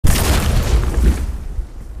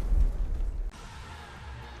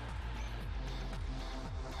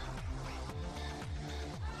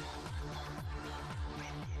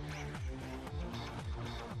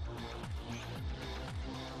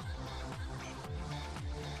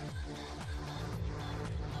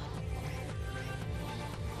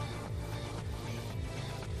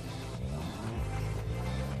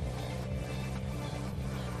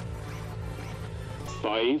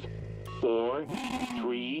5, 4,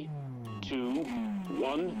 3, 2,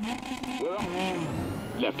 1. We're up.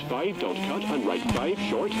 Left 5, don't cut, and right 5,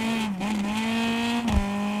 short.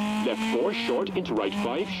 Left 4, short, into right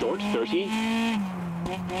 5, short, 30.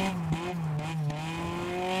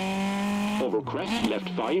 Over crest, left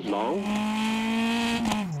 5, long.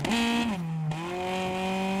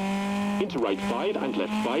 Into right 5 and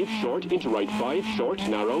left 5, short, into right 5, short,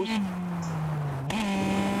 narrows.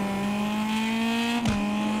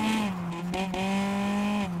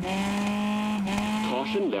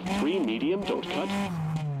 Caution, left 3, medium, don't cut.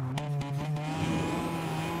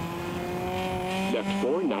 Left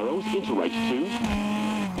 4, narrows, into right 2.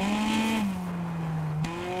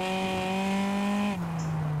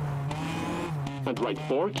 And right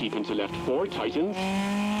 4, keep into left 4, tightens.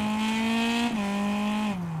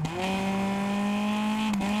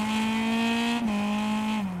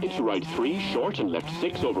 Into right 3, short, and left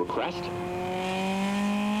 6 over crest.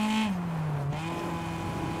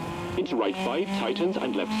 Into right 5, tightens,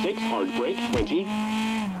 and left 6, hard brake, 20.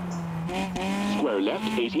 Square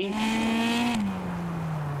left, 80.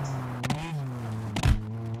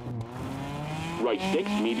 Right 6,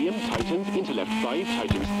 medium, tightens, into left 5,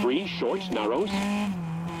 tightens 3, short, narrows.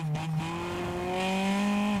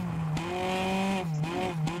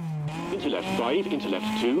 Into left 5, into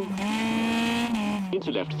left 2.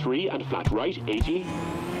 Into left 3 and flat right, 80.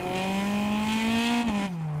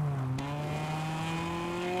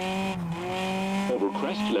 Over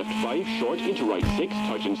crest, left 5, short, into right 6,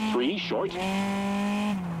 tightens 3, short.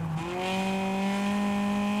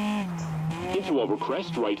 Into over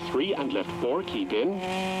crest, right 3 and left 4, keep in.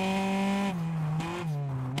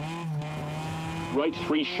 Right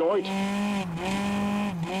 3, short.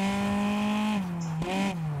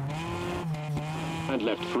 And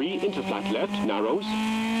left 3 into flat left, narrows.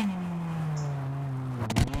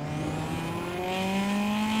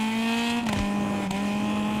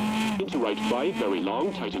 Into right 5, very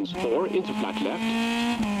long, tightens 4, into flat left.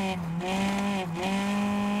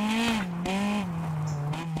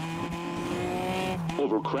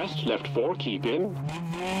 Over crest, left 4, keep in.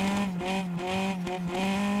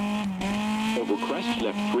 Over crest,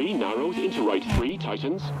 left 3, narrows, into right 3,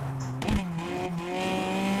 tightens.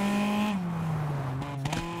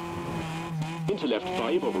 Into left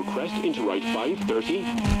 5, over crest, into right 5, 30.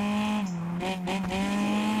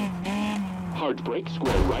 Hard brake,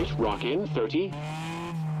 square right, rock in, 30.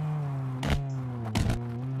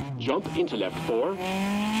 Jump into left 4.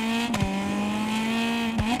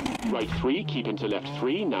 Right 3, keep into left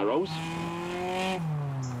 3, narrows.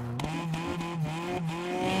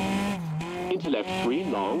 Into left 3,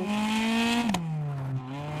 long.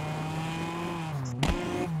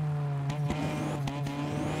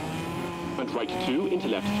 And right 2, into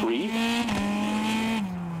left 3.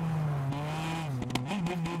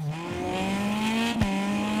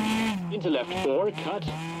 Into left 4, cut.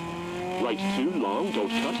 Right 2, long, don't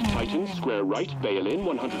cut, tighten, square right, bail in,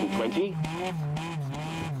 120.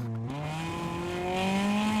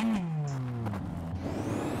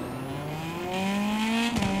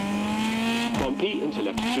 Bumpy, into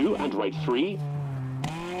left 2 and right 3.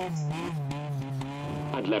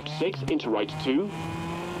 And left 6, into right 2.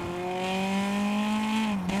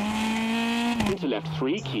 Into left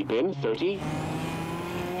 3, keep in, 30.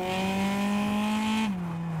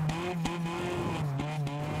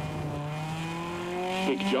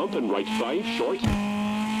 Big jump and right 5, short.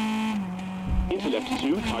 Into left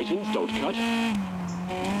 2, tightens, don't cut.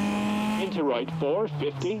 Into right 4,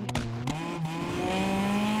 50.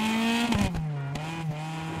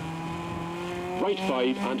 Right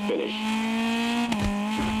 5 and finish.